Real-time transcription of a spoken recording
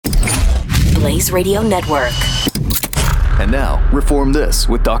Blaze Radio Network. And now, Reform This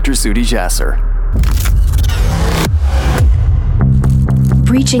with Dr. Zuhdi Jasser.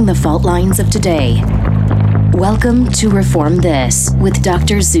 Breaching the fault lines of today. Welcome to Reform This with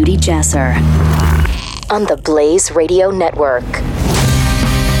Dr. Zuhdi Jasser on the Blaze Radio Network.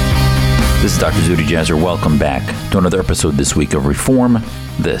 This is Dr. Zuhdi Jasser. Welcome back to another episode this week of Reform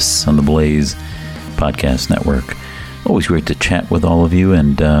This on the Blaze Podcast Network. Always great to chat with all of you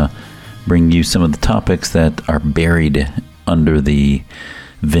and bring you some of the topics that are buried under the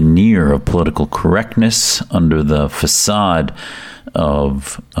veneer of political correctness, under the facade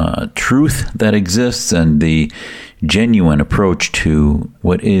of truth that exists, and the genuine approach to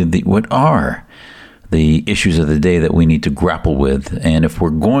what are the issues of the day that we need to grapple with. And if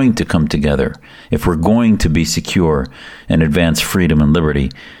we're going to come together, if we're going to be secure and advance freedom and liberty,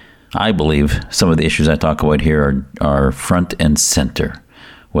 I believe some of the issues I talk about here are front and center,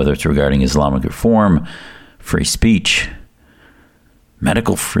 whether it's regarding Islamic reform, free speech,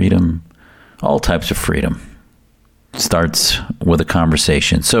 medical freedom, all types of freedom. It starts with a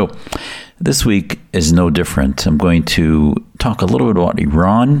conversation. So this week is no different. I'm going to talk a little bit about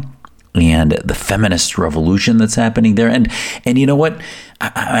Iran and the feminist revolution that's happening there. And you know what?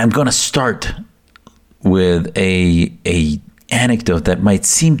 I'm going to start with a anecdote that might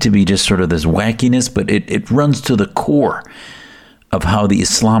seem to be just sort of this wackiness, but it runs to the core of how the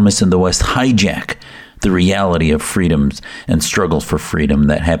Islamists in the West hijack the reality of freedoms and struggles for freedom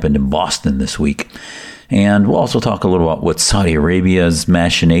that happened in Boston this week. And we'll also talk a little about what Saudi Arabia's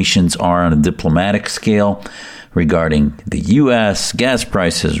machinations are on a diplomatic scale regarding the U.S., gas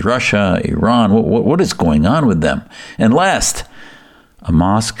prices, Russia, Iran. What is going on with them? And last, a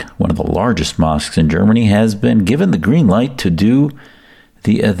mosque, one of the largest mosques in Germany, has been given the green light to do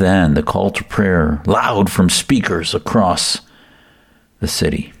the adhan, the call to prayer, loud from speakers across the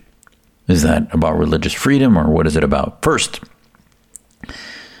city. Is that about religious freedom, or what is it about? First,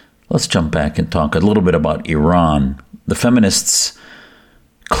 let's jump back and talk a little bit about Iran.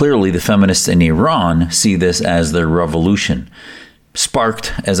 Clearly the feminists in Iran see this as their revolution,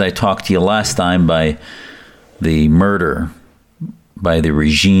 sparked, as I talked to you last time, by the murder by the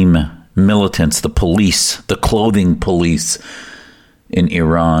regime militants, the police, the clothing police in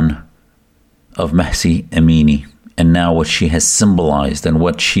Iran of Mahsa Amini, and now what she has symbolized and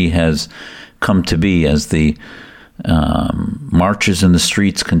what she has come to be as the marches in the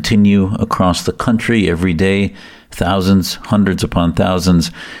streets continue across the country every day, thousands, hundreds upon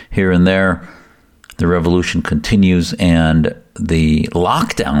thousands here and there. The revolution continues and the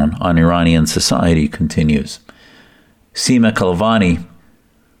lockdown on Iranian society continues. Seema Kalvani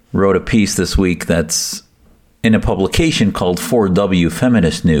wrote a piece this week that's in a publication called 4W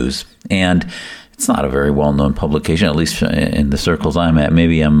Feminist News. And it's not a very well-known publication, at least in the circles I'm at.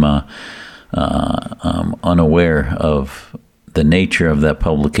 Maybe I'm unaware of the nature of that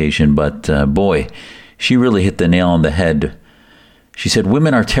publication. But boy, she really hit the nail on the head. She said,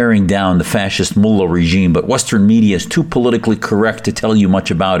 women are tearing down the fascist mullah regime, but Western media is too politically correct to tell you much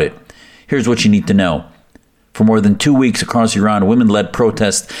about it. Here's what you need to know. For more than 2 weeks across Iran, women-led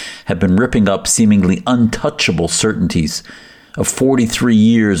protests have been ripping up seemingly untouchable certainties of 43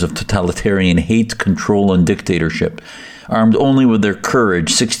 years of totalitarian hate, control, and dictatorship. Armed only with their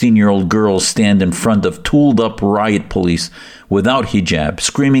courage, 16-year-old girls stand in front of tooled-up riot police without hijab,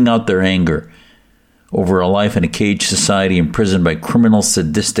 screaming out their anger over a life in a caged society imprisoned by criminal,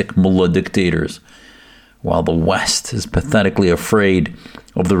 sadistic mullah dictators, while the West is pathetically afraid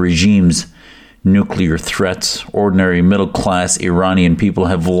of the regime's nuclear threats. Ordinary middle-class Iranian people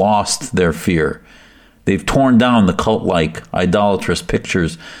have lost their fear. They've torn down the cult-like, idolatrous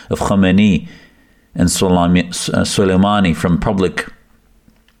pictures of Khamenei and Soleimani from public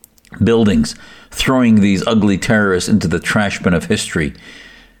buildings, throwing these ugly terrorists into the trash bin of history.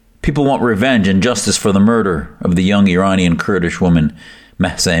 People want revenge and justice for the murder of the young Iranian Kurdish woman,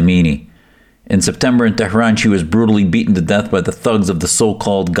 Mahsa Amini. In September in Tehran, she was brutally beaten to death by the thugs of the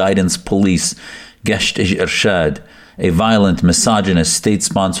so-called guidance police, Gesht-e-Irshad, a violent, misogynist,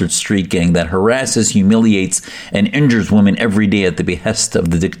 state-sponsored street gang that harasses, humiliates, and injures women every day at the behest of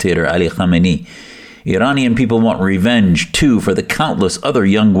the dictator Ali Khamenei. Iranian people want revenge, too, for the countless other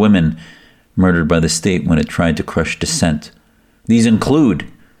young women murdered by the state when it tried to crush dissent. These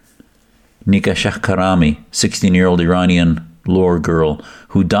include Nika Shahkarami, 16-year-old Iranian law girl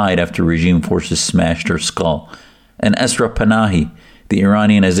who died after regime forces smashed her skull, and Esra Panahi, the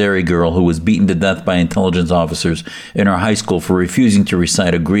Iranian Azeri girl who was beaten to death by intelligence officers in her high school for refusing to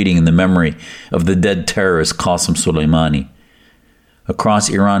recite a greeting in the memory of the dead terrorist Qasem Soleimani. Across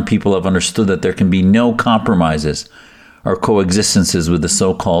Iran, people have understood that there can be no compromises our coexistences with the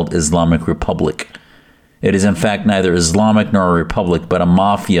so-called Islamic Republic. It is in fact neither Islamic nor a republic, but a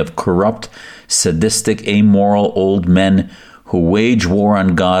mafia of corrupt, sadistic, amoral old men who wage war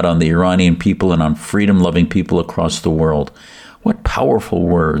on God, on the Iranian people, and on freedom-loving people across the world. What powerful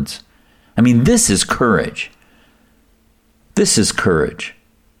words. I mean, this is courage. This is courage.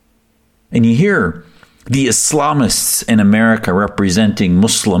 And you hear the Islamists in America representing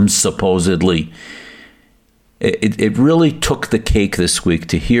Muslims, supposedly. It really took the cake this week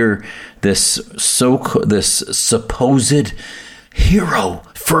to hear this supposed hero,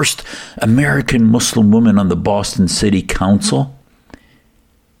 first American Muslim woman on the Boston City Council.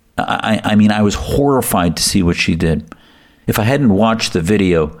 I mean, I was horrified to see what she did. If I hadn't watched the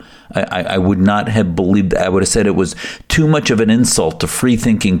video, I would not have believed that. I would have said it was too much of an insult to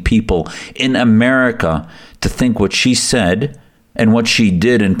free-thinking people in America to think what she said and what she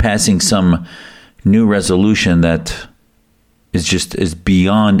did in passing some new resolution that is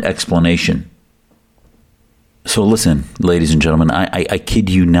beyond explanation. So listen, ladies and gentlemen, I kid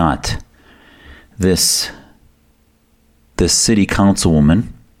you not. This city councilwoman,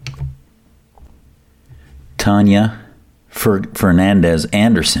 Tanya Fernandez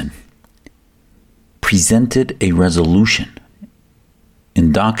Anderson, presented a resolution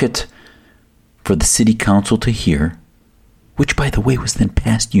in docket for the city council to hear, which, by the way, was then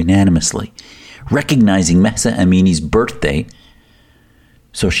passed unanimously, recognizing Mahsa Amini's birthday.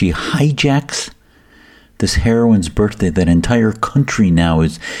 So she hijacks this heroine's birthday that entire country now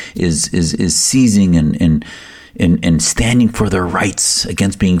is seizing and standing for their rights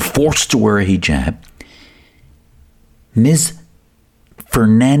against being forced to wear a hijab. Ms.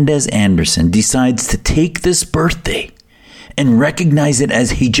 Fernandez Anderson decides to take this birthday and recognize it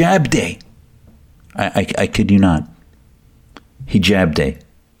as Hijab Day. I kid you not. Hijab Day.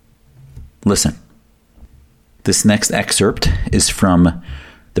 Listen. This next excerpt is from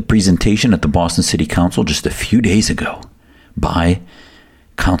the presentation at the Boston City Council just a few days ago by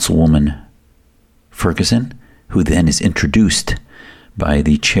Councilwoman Ferguson, who then is introduced by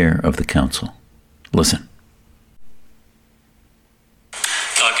the chair of the council. Listen.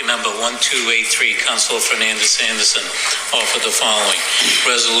 Docket number 1283, Councilor Fernandez Anderson, offered the following.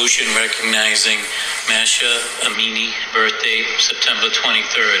 Resolution recognizing Mahsa Amini birthday, September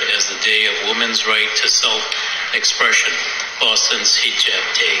 23rd, as the Day of Women's Right to Self-Expression, Boston's Hijab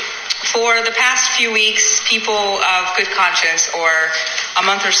Day. For the past few weeks, people of good conscience, or a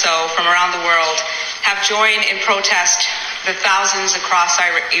month or so from around the world, have joined in protest the thousands across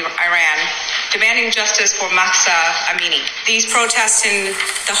Iran, demanding justice for Mahsa Amini. These protests in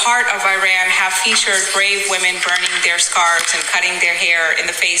the heart of Iran have featured brave women burning their scarves and cutting their hair in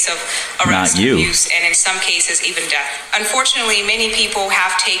the face of arrest, abuse, and in some cases even death. Unfortunately, many people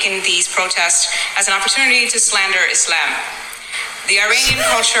have taken these protests as an opportunity to slander Islam. The Iranian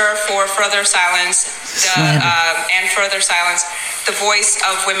culture for further silence the voice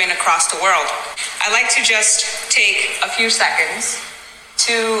of women across the world. I'd like to just take a few seconds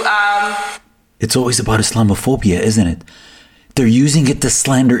to... It's always about Islamophobia, isn't it? They're using it to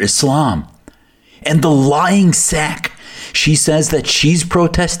slander Islam. And the lying sack, she says that she's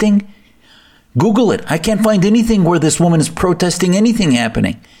protesting. Google it. I can't find anything where this woman is protesting anything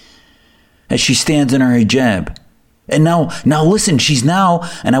happening as she stands in her hijab. And now listen, she's now,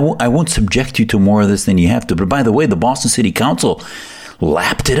 and I won't subject you to more of this than you have to, but by the way, the Boston City Council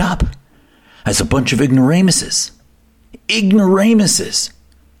lapped it up as a bunch of ignoramuses. Ignoramuses.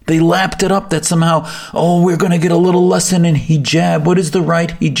 They lapped it up that somehow, we're going to get a little lesson in hijab. What is the right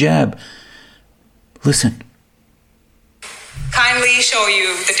hijab? Listen. Kindly show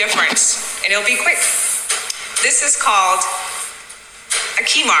you the difference, and it'll be quick. This is called a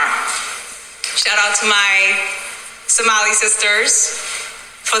khimar. Shout out to my Somali sisters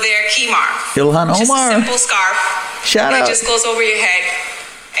for their khimar. Ilhan Omar. Just a simple scarf. Shout out. It just goes over your head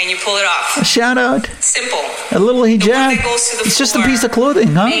and you pull it off. A shout out. Simple. A little hijab. Goes to the it's floor, just a piece of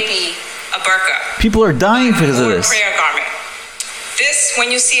clothing, huh? Maybe a burqa. People are dying because of this. A prayer garment. This,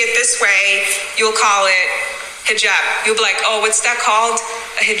 when you see it this way, you'll call it hijab. You'll be like, what's that called?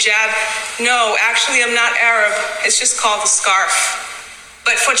 A hijab? No, actually, I'm not Arab. It's just called a scarf.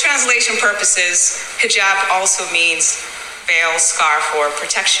 But for translation purposes, hijab also means veil, scarf, or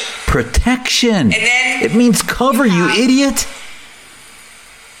protection. Protection. And then it means cover, you idiot.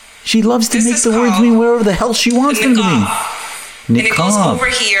 She loves to make the words mean whatever the hell she wants them to mean. Niqab. And it goes over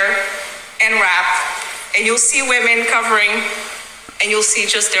here and wrap, and you'll see women covering, and you'll see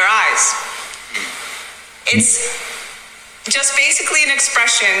just their eyes. It's just basically an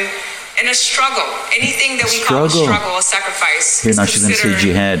expression and a struggle. Anything that we call a struggle, a sacrifice. Here, now she's going to say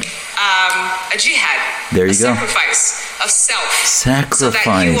jihad. a jihad. There you go. Sacrifice of self. Sacrifice. So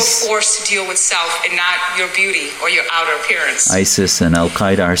that you are forced to deal with self and not your beauty or your outer appearance. ISIS and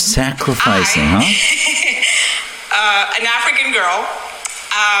Al-Qaeda are sacrificing, an African girl,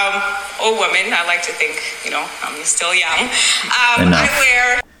 or woman, I like to think, I'm still young. I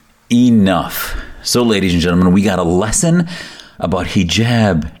wear... Enough. So, ladies and gentlemen, we got a lesson about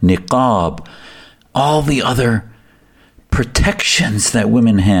hijab, niqab, all the other protections that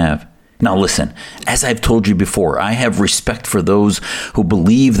women have. Now listen, as I've told you before, I have respect for those who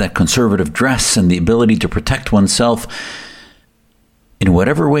believe that conservative dress and the ability to protect oneself in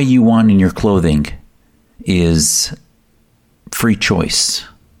whatever way you want in your clothing is free choice.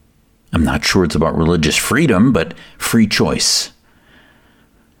 I'm not sure it's about religious freedom, but free choice.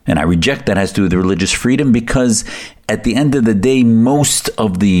 And I reject that has to do with religious freedom because at the end of the day, most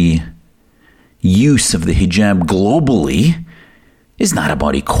of the use of the hijab globally is not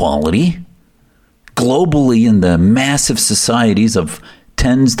about equality. Globally, in the massive societies of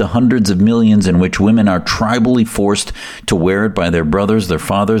tens to hundreds of millions in which women are tribally forced to wear it by their brothers, their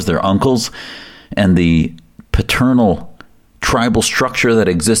fathers, their uncles, and the paternal tribal structure that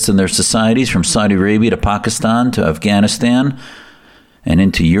exists in their societies from Saudi Arabia to Pakistan to Afghanistan and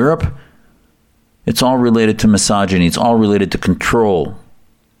into Europe, it's all related to misogyny. It's all related to control,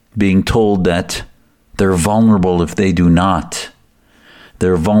 being told that they're vulnerable if they do not.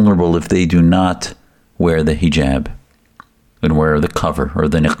 They're vulnerable if they do not wear the hijab and wear the cover or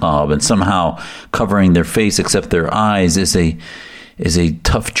the niqab, and somehow covering their face except their eyes is a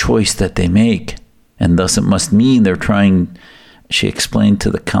tough choice that they make, and thus it must mean they're trying, she explained to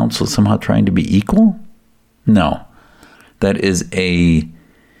the council, somehow trying to be equal? No. That is a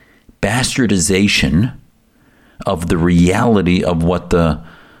bastardization of the reality of what the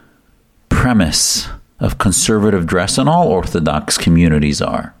premise of conservative dress in all Orthodox communities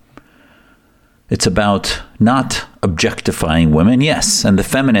are. It's about not objectifying women, yes, and the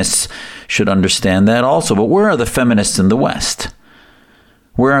feminists should understand that also. But where are the feminists in the West?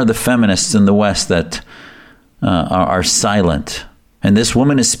 Where are the feminists in the West that are silent? And this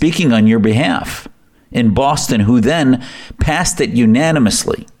woman is speaking on your behalf in Boston, who then passed it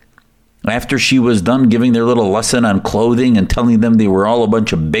unanimously. After she was done giving their little lesson on clothing and telling them they were all a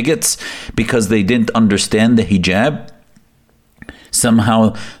bunch of bigots because they didn't understand the hijab,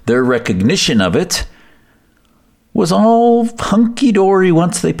 somehow their recognition of it was all hunky-dory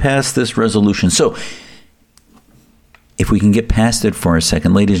once they passed this resolution. So, if we can get past it for a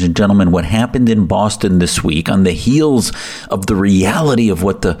second, ladies and gentlemen, what happened in Boston this week on the heels of the reality of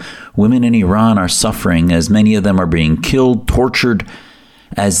what the women in Iran are suffering, as many of them are being killed, tortured,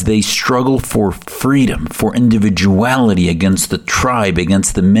 as they struggle for freedom, for individuality against the tribe,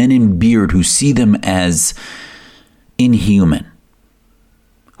 against the men in beard who see them as inhuman,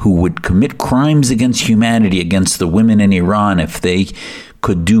 who would commit crimes against humanity against the women in Iran if they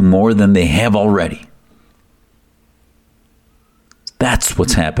could do more than they have already. That's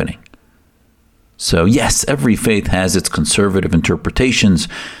what's happening. So yes, every faith has its conservative interpretations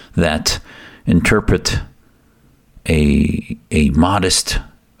that interpret a modest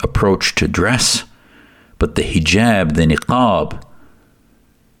approach to dress, but the hijab, the niqab,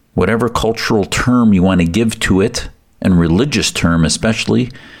 whatever cultural term you want to give to it, and religious term especially,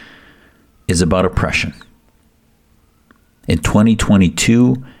 is about oppression. In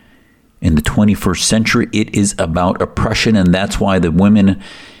 2022, in the 21st century, it is about oppression, and that's why the women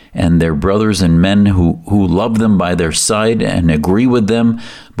and their brothers and men who love them by their side and agree with them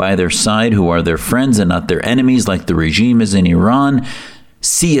by their side, who are their friends and not their enemies like the regime is in Iran,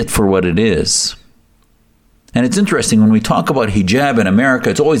 see it for what it is. And it's interesting, when we talk about hijab in America,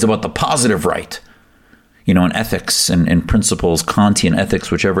 it's always about the positive right. In ethics and principles, Kantian ethics,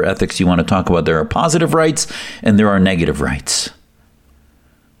 whichever ethics you want to talk about, there are positive rights and there are negative rights.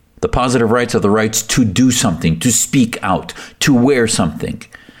 The positive rights are the rights to do something, to speak out, to wear something,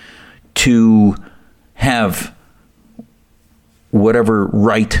 to have whatever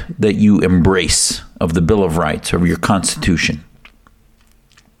right that you embrace of the Bill of Rights or your Constitution.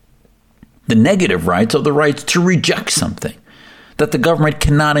 The negative rights are the rights to reject something, that the government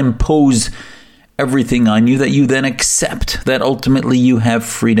cannot impose everything on you, that you then accept, that ultimately you have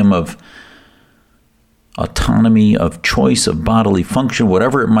freedom of autonomy, of choice, of bodily function,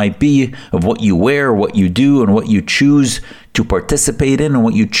 whatever it might be, of what you wear, what you do, and what you choose to participate in and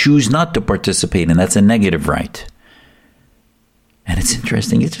what you choose not to participate in. That's a negative right. And it's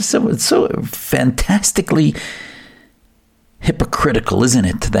interesting. It's so fantastically hypocritical, isn't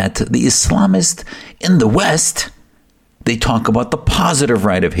it, that the Islamists in the West, they talk about the positive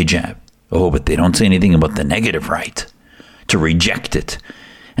right of hijab. Oh, but they don't say anything about the negative right, to reject it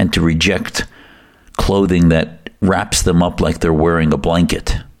and to reject clothing that wraps them up like they're wearing a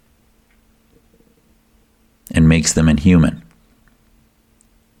blanket and makes them inhuman.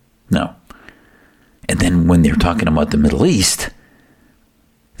 No. And then when they're talking about the Middle East,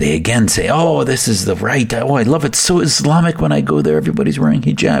 they again say, oh, this is the right. Oh, I love it. So Islamic when I go there. Everybody's wearing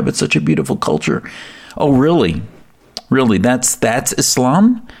hijab. It's such a beautiful culture. Oh, really? Really? That's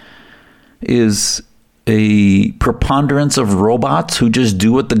Islam? Is a preponderance of robots who just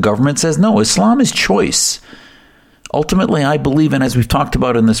do what the government says? No, Islam is choice. Ultimately, I believe, and as we've talked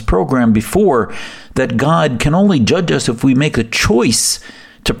about in this program before, that God can only judge us if we make a choice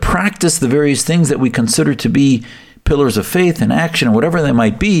to practice the various things that we consider to be pillars of faith and action, or whatever they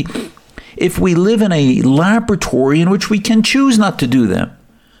might be, if we live in a laboratory in which we can choose not to do them.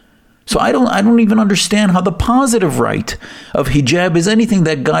 So I don't even understand how the positive right of hijab is anything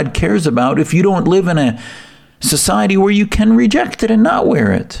that God cares about if you don't live in a society where you can reject it and not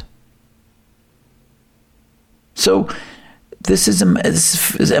wear it. So this is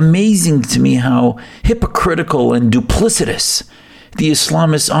amazing to me how hypocritical and duplicitous the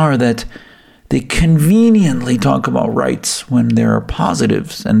Islamists are, that they conveniently talk about rights when there are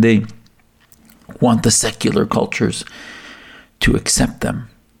positives, and they want the secular cultures to accept them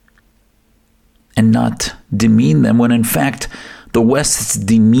and not demean them, when in fact the West's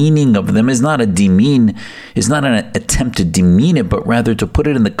demeaning of them is not an attempt to demean it, but rather to put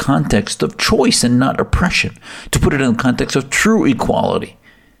it in the context of choice and not oppression, to put it in the context of true equality.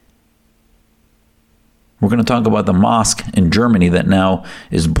 We're going to talk about the mosque in Germany that now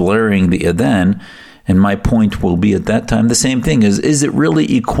is blaring the adhan, and my point will be at that time the same thing. Is it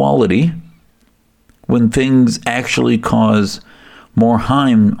really equality when things actually cause more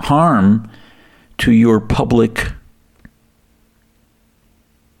harm to your public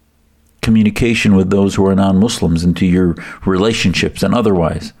communication with those who are non-Muslims and to your relationships and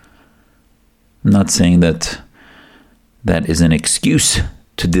otherwise? I'm not saying that is an excuse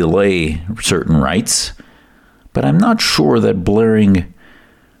to delay certain rights, but I'm not sure that blaring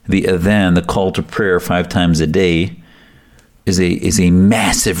the adhan, the call to prayer 5 times a day, is a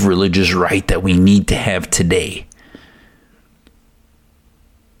massive religious right that we need to have today.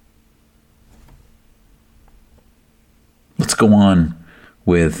 Let's go on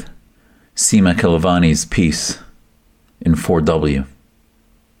with Seema Kelavani's piece in 4W.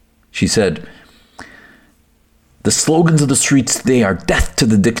 She said, "The slogans of the streets today are death to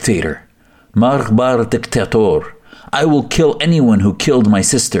the dictator. Marbar dictator. I will kill anyone who killed my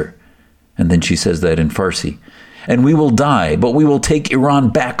sister." And then she says that in Farsi. "And we will die, but we will take Iran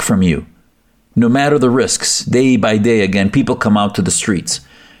back from you. No matter the risks, day by day again, people come out to the streets.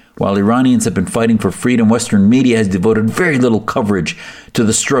 While Iranians have been fighting for freedom, Western media has devoted very little coverage to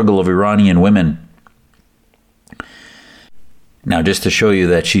the struggle of Iranian women." Now, just to show you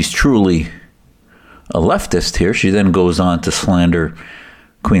that she's truly a leftist here, she then goes on to slander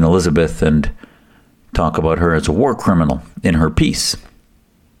Queen Elizabeth and talk about her as a war criminal in her piece.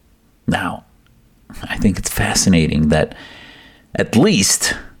 Now, I think it's fascinating that at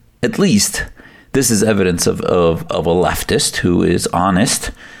least this is evidence of a leftist who is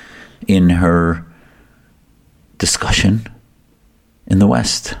honest in her discussion in the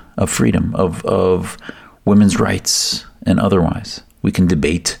West of freedom, of women's rights and otherwise. We can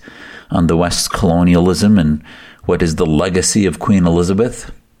debate on the West's colonialism and what is the legacy of Queen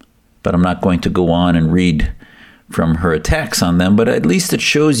Elizabeth, but I'm not going to go on and read from her attacks on them. But at least it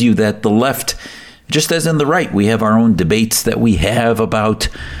shows you that the left, just as in the right, we have our own debates that we have about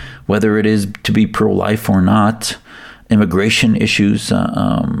whether it is to be pro-life or not, immigration issues,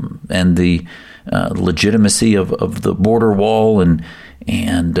 and the legitimacy of the border wall, and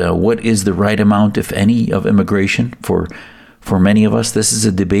what is the right amount, if any, of immigration for many of us. This is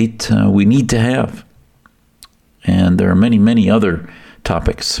a debate we need to have. And there are many, many other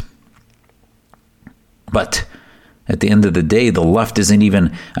topics. But at the end of the day, the left isn't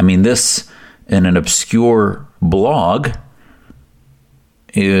even, this in an obscure blog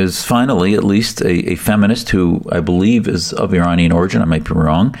is finally at least a feminist who I believe is of Iranian origin, I might be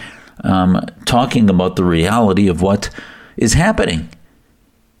wrong, talking about the reality of what is happening.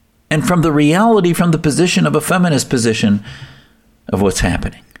 And from the position of a feminist position of what's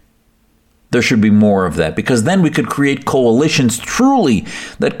happening. There should be more of that, because then we could create coalitions truly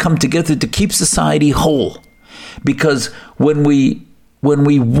that come together to keep society whole. Because when we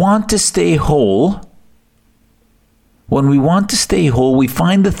want to stay whole, we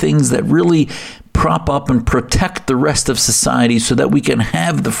find the things that really prop up and protect the rest of society so that we can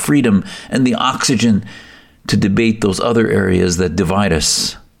have the freedom and the oxygen to debate those other areas that divide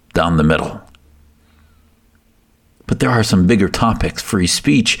us down the middle. But there are some bigger topics: free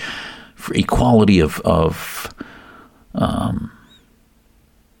speech, for equality of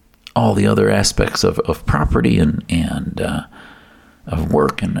all the other aspects of property and of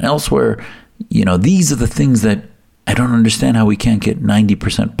work and elsewhere. These are the things that I don't understand how we can't get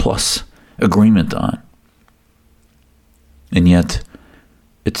 90% plus agreement on. And yet,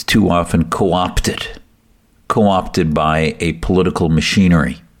 it's too often co-opted by a political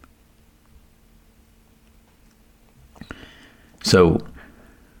machinery. So,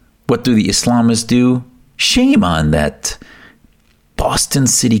 what do the Islamists do? Shame on that Boston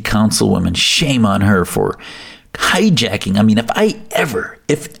City Councilwoman. Shame on her for hijacking. I mean,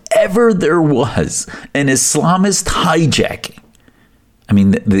 if ever there was an Islamist hijacking, I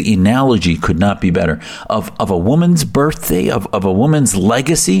mean, the analogy could not be better. Of a woman's birthday, of a woman's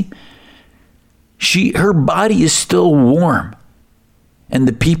legacy, her body is still warm. And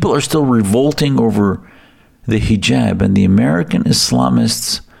the people are still revolting over the hijab. And the American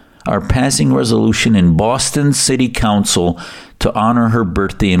Islamists are passing resolution in Boston City Council to honor her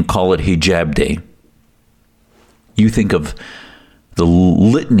birthday and call it Hijab Day. You think of the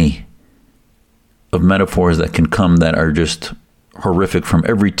litany of metaphors that can come that are just horrific from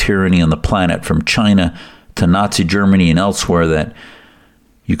every tyranny on the planet, from China to Nazi Germany and elsewhere, that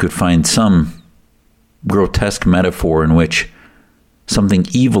you could find some grotesque metaphor in which something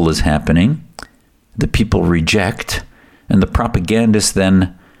evil is happening, the people reject, and the propagandists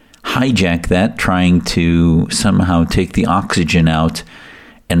then hijack that, trying to somehow take the oxygen out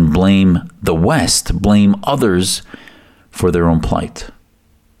and blame the West, blame others for their own plight.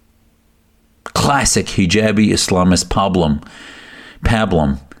 Classic hijabi Islamist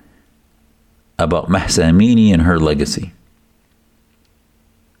pablum about Mahsa Amini and her legacy.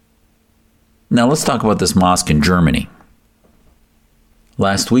 Now let's talk about this mosque in Germany.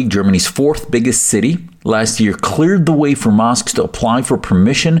 Last week, Germany's fourth biggest city last year cleared the way for mosques to apply for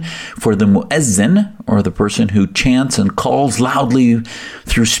permission for the muezzin, or the person who chants and calls loudly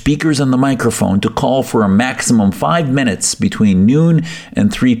through speakers and the microphone, to call for a maximum 5 minutes between noon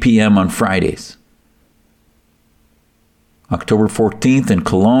and 3 p.m. on Fridays. October 14th in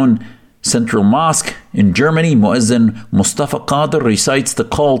Cologne Central Mosque in Germany, muezzin Mustafa Qadir recites the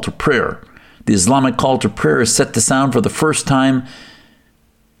call to prayer. The Islamic call to prayer is set to sound for the first time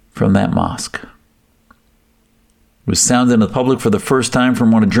from that mosque. It was sounded in the public for the first time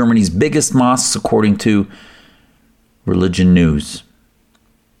from one of Germany's biggest mosques, according to Religion News.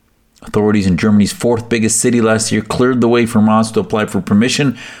 Authorities in Germany's fourth biggest city last year cleared the way for mosques to apply for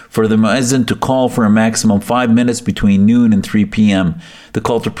permission for the muezzin to call for a maximum 5 minutes between noon and 3 p.m. The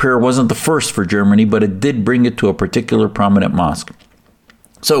call to prayer wasn't the first for Germany, but it did bring it to a particular prominent mosque.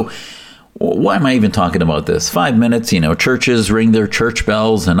 So, why am I even talking about this? 5 minutes, churches ring their church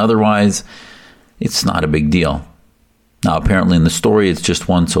bells, and otherwise, it's not a big deal. Now, apparently in the story, it's just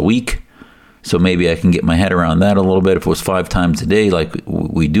once a week, so maybe I can get my head around that a little bit. If it was 5 times a day, like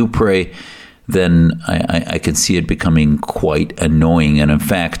we do pray, then I can see it becoming quite annoying. And in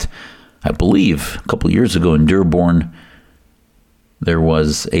fact, I believe a couple of years ago in Dearborn, there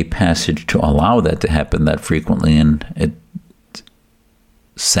was a passage to allow that to happen that frequently, and it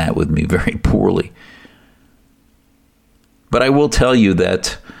sat with me very poorly. But I will tell you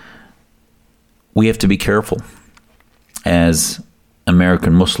that we have to be careful as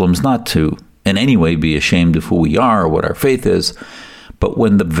American Muslims not to in any way be ashamed of who we are or what our faith is. But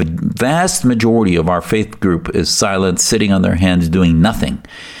when the vast majority of our faith group is silent, sitting on their hands, doing nothing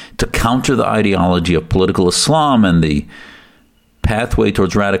to counter the ideology of political Islam and the pathway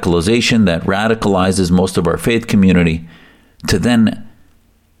towards radicalization that radicalizes most of our faith community, to then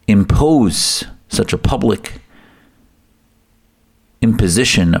impose such a public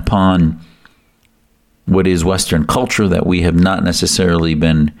imposition upon what is Western culture that we have not necessarily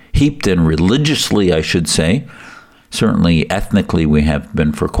been heaped in religiously, I should say. Certainly ethnically we have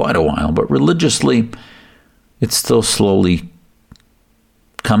been for quite a while, but religiously it's still slowly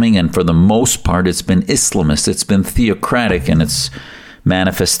coming, and for the most part it's been Islamist, it's been theocratic in its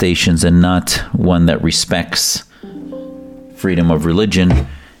manifestations, and not one that respects freedom of religion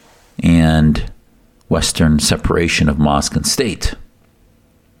and Western separation of mosque and state.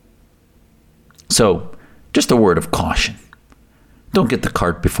 So, just a word of caution. Don't get the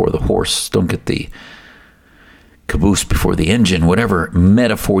cart before the horse. Don't get the caboose before the engine, whatever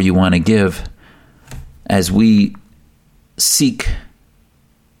metaphor you want to give, as we seek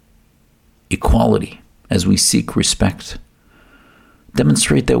equality, as we seek respect.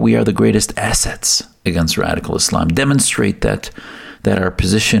 Demonstrate that we are the greatest assets against radical Islam. Demonstrate that our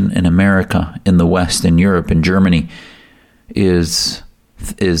position in America, in the West, in Europe, in Germany is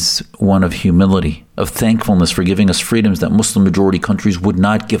is one of humility, of thankfulness for giving us freedoms that Muslim majority countries would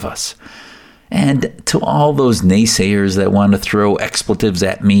not give us. And to all those naysayers that want to throw expletives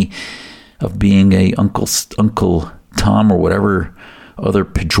at me of being a Uncle Tom or whatever other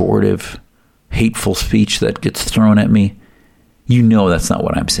pejorative, hateful speech that gets thrown at me, you know that's not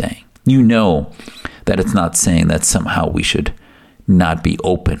what I'm saying. You know that it's not saying that somehow we should not be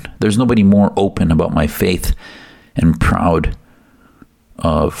open. There's nobody more open about my faith and proud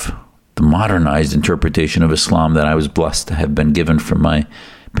of the modernized interpretation of Islam that I was blessed to have been given from my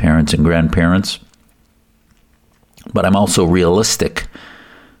parents and grandparents. But I'm also realistic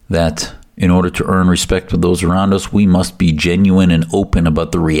that in order to earn respect with those around us, we must be genuine and open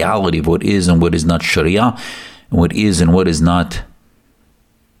about the reality of what is and what is not Sharia, and what is and what is not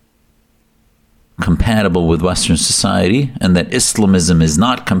compatible with Western society, and that Islamism is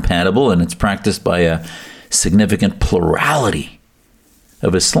not compatible and it's practiced by a significant plurality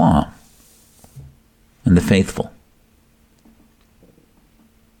of Islam and the faithful.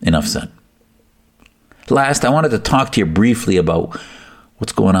 Enough said. Last, I wanted to talk to you briefly about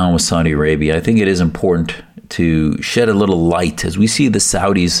what's going on with Saudi Arabia. I think it is important to shed a little light as we see the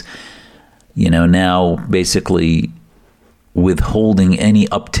Saudis, now basically withholding any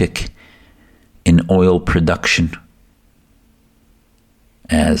uptick in oil production,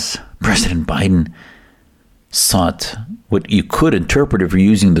 as President Biden sought what you could interpret if you're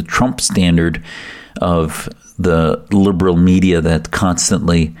using the Trump standard of the liberal media that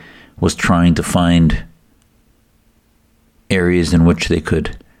constantly was trying to find areas in which they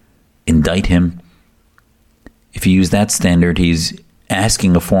could indict him. If you use that standard, he's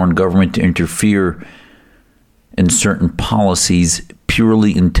asking a foreign government to interfere in certain policies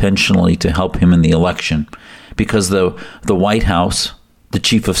purely intentionally to help him in the election, because the White House, the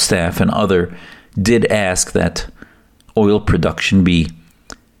chief of staff, and other did ask that oil production be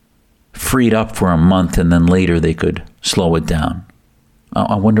freed up for a month and then later they could slow it down.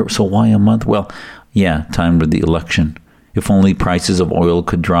 I wonder, so why a month? Well, yeah, timed with the election. If only prices of oil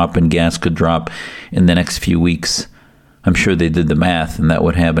could drop and gas could drop in the next few weeks, I'm sure they did the math and that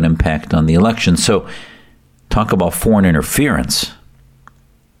would have an impact on the election. So talk about foreign interference.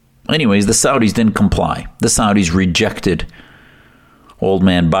 Anyways, the Saudis didn't comply. The Saudis rejected old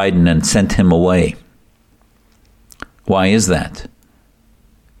man Biden and sent him away. Why is that?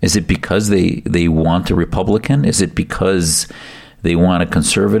 Is it because they want a Republican? Is it because they want a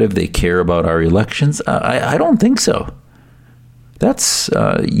conservative? They care about our elections? I don't think so. That's,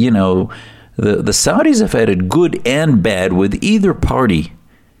 the Saudis have had it good and bad with either party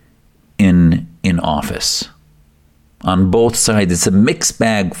in office. On both sides, it's a mixed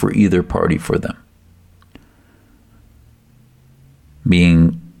bag for either party for them.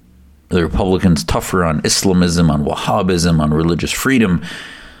 Being the Republicans tougher on Islamism, on Wahhabism, on religious freedom,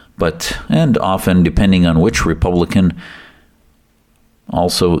 and often, depending on which Republican,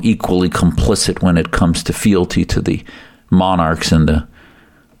 also equally complicit when it comes to fealty to the monarchs and the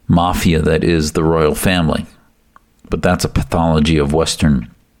mafia that is the royal family. But that's a pathology of Western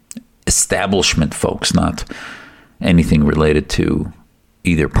establishment folks, not anything related to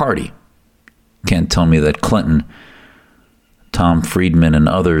either party. Can't tell me that Clinton, Tom Friedman, and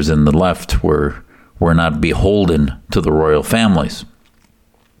others in the left were not beholden to the royal families.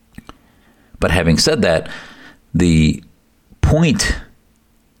 But having said that, the point,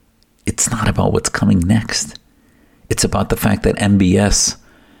 it's not about what's coming next. It's about the fact that MBS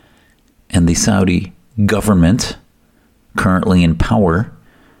and the Saudi government currently in power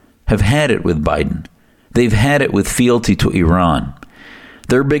have had it with Biden. They've had it with fealty to Iran.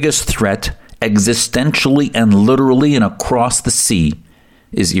 Their biggest threat, existentially and literally and across the sea,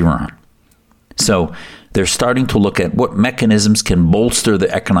 is Iran. So they're starting to look at what mechanisms can bolster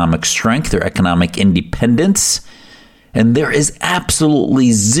their economic strength, their economic independence. And there is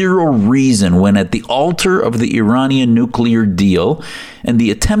absolutely zero reason when at the altar of the Iranian nuclear deal, and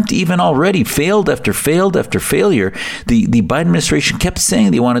the attempt even already failed after failed after failure, the Biden administration kept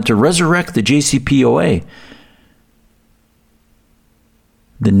saying they wanted to resurrect the JCPOA.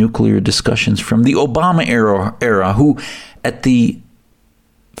 The nuclear discussions from the Obama era, who at the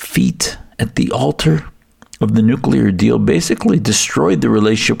feet, at the altar of the nuclear deal, basically destroyed the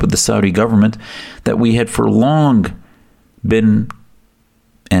relationship with the Saudi government that we had for long been,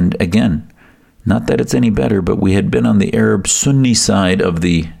 and again, not that it's any better, but we had been on the Arab Sunni side of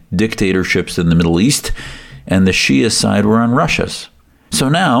the dictatorships in the Middle East, and the Shia side were on Russia's. So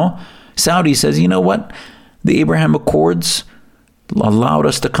now Saudi says, you know what? The Abraham Accords allowed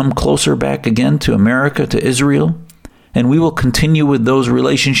us to come closer back again to America, to Israel, and we will continue with those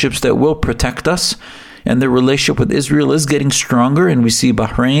relationships that will protect us And their relationship with Israel is getting stronger, and we see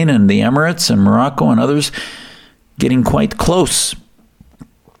Bahrain and the Emirates and Morocco and others getting quite close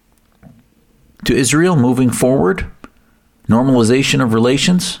to Israel, moving forward. Normalization of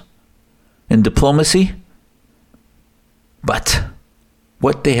relations and diplomacy. But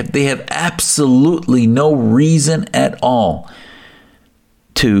what they have absolutely no reason at all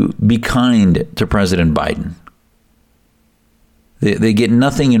to be kind to President Biden. They get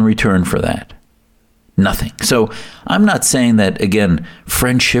nothing in return for that. Nothing. So I'm not saying that, again,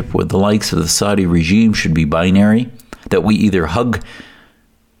 friendship with the likes of the Saudi regime should be binary, that we either hug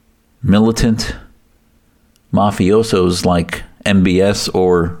militant mafiosos like MBS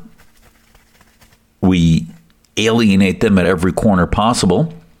or we alienate them at every corner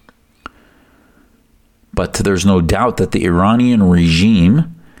possible. But there's no doubt that the Iranian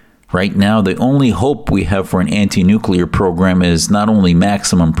regime, right now, the only hope we have for an anti-nuclear program is not only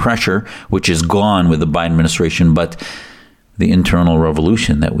maximum pressure, which is gone with the Biden administration, but the internal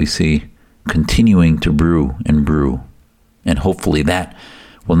revolution that we see continuing to brew and brew. And hopefully that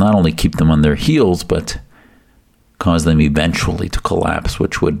will not only keep them on their heels, but cause them eventually to collapse,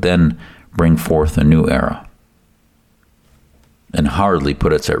 which would then bring forth a new era and hardly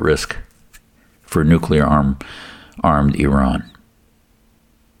put us at risk for nuclear armed Iran.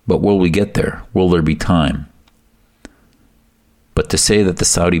 But will we get there? Will there be time? But to say that the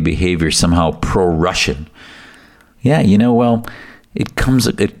Saudi behavior is somehow pro-Russian, it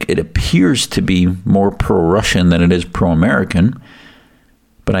appears to be more pro-Russian than it is pro-American.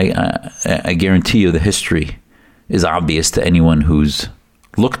 But I guarantee you the history is obvious to anyone who's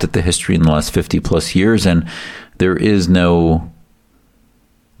looked at the history in the last 50 plus years, and there is no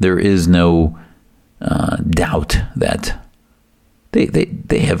doubt that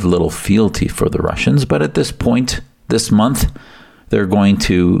they have little fealty for the Russians. But at this point, this month, they're going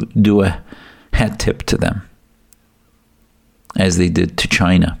to do a hat tip to them, as they did to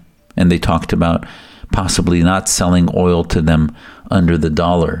China. And they talked about possibly not selling oil to them under the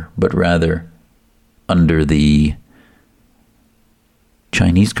dollar, but rather under the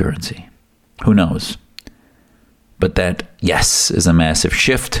Chinese currency. Who knows? But that, yes, is a massive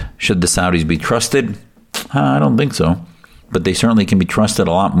shift. Should the Saudis be trusted? I don't think so. But they certainly can be trusted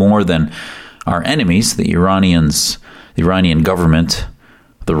a lot more than our enemies, the Iranians, the Iranian government,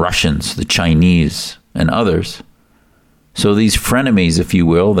 the Russians, the Chinese, and others. So these frenemies, if you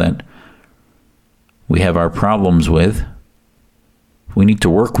will, that we have our problems with, we need to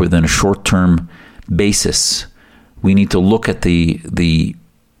work with on a short-term basis. We need to look at the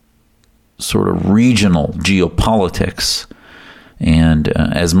sort of regional geopolitics. And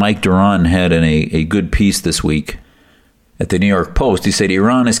as Mike Duran had in a good piece this week at the New York Post, he said,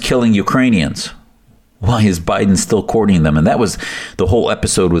 Iran is killing Ukrainians. Why is Biden still courting them? And that was the whole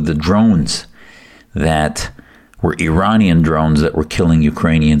episode with the drones that were Iranian drones that were killing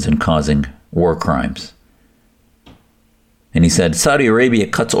Ukrainians and causing war crimes. And he said, Saudi Arabia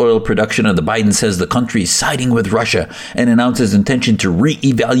cuts oil production, and the Biden says the country is siding with Russia and announces intention to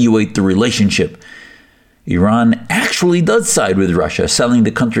reevaluate the relationship. Iran actually does side with Russia, selling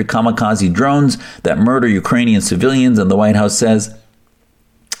the country kamikaze drones that murder Ukrainian civilians, and the White House says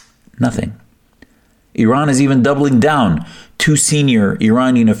nothing. Iran is even doubling down. 2 senior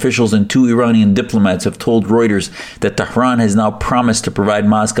Iranian officials and 2 Iranian diplomats have told Reuters that Tehran has now promised to provide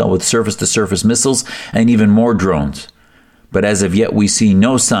Moscow with surface-to-surface missiles and even more drones. But as of yet, we see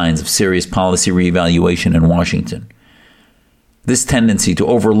no signs of serious policy reevaluation in Washington. This tendency to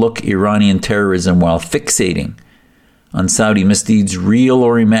overlook Iranian terrorism while fixating on Saudi misdeeds, real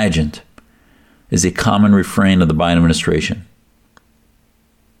or imagined, is a common refrain of the Biden administration.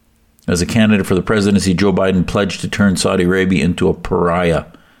 As a candidate for the presidency, Joe Biden pledged to turn Saudi Arabia into a pariah.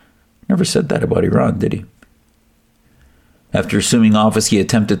 Never said that about Iran, did he? After assuming office, he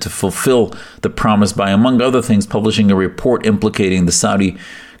attempted to fulfill the promise by, among other things, publishing a report implicating the Saudi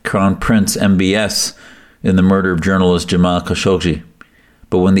Crown Prince MBS in the murder of journalist Jamal Khashoggi.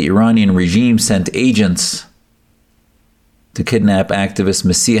 But when the Iranian regime sent agents to kidnap activist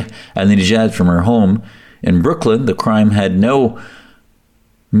Masih Alinejad from her home in Brooklyn, the crime had no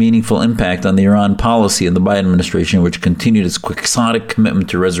meaningful impact on the Iran policy of the Biden administration, which continued its quixotic commitment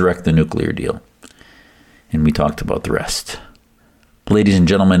to resurrect the nuclear deal. And we talked about the rest. Ladies and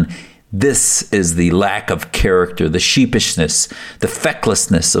gentlemen, this is the lack of character, the sheepishness, the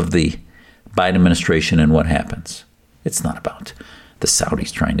fecklessness of the Biden administration and what happens. It's not about the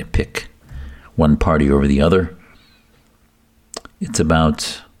Saudis trying to pick one party over the other. It's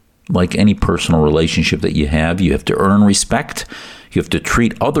about, like any personal relationship that you have to earn respect. You have to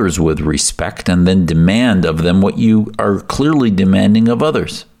treat others with respect and then demand of them what you are clearly demanding of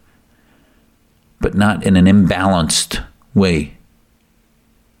others. but not in an imbalanced way.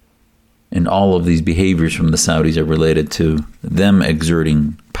 And all of these behaviors from the Saudis are related to them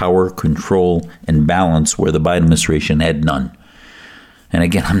exerting power, control, and balance where the Biden administration had none. And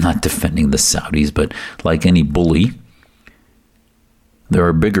again, I'm not defending the Saudis, but like any bully, there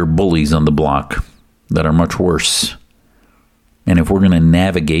are bigger bullies on the block that are much worse. And if we're going to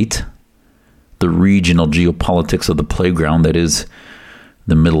navigate the regional geopolitics of the playground that is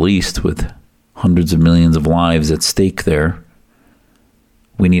the Middle East with hundreds of millions of lives at stake there,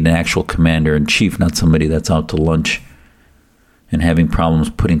 we need an actual commander-in-chief, not somebody that's out to lunch and having problems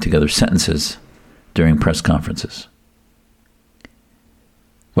putting together sentences during press conferences.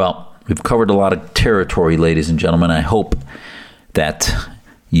 Well, we've covered a lot of territory, ladies and gentlemen. I hope that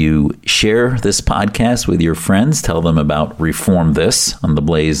you share this podcast with your friends. Tell them about Reform This on the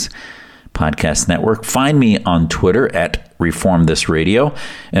Blaze Podcast Network. Find me on Twitter at Reform This Radio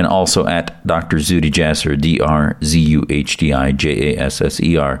and also at Dr. Zuhdi Jasser,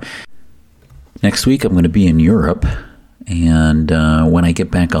 DrZuhdijasser. Next week, I'm going to be in Europe, and when I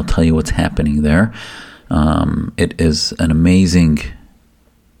get back, I'll tell you what's happening there. It is an amazing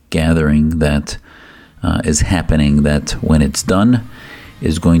gathering that is happening that when it's done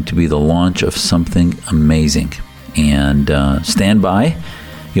is going to be the launch of something amazing. And stand by.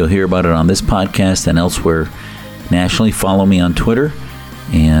 You'll hear about it on this podcast and elsewhere nationally. Follow me on Twitter,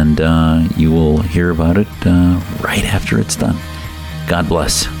 and you will hear about it right after it's done. God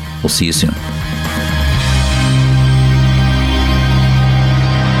bless. We'll see you soon.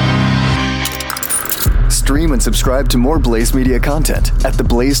 Stream and subscribe to more Blaze Media content at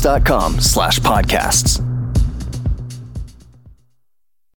theblaze.com/podcasts.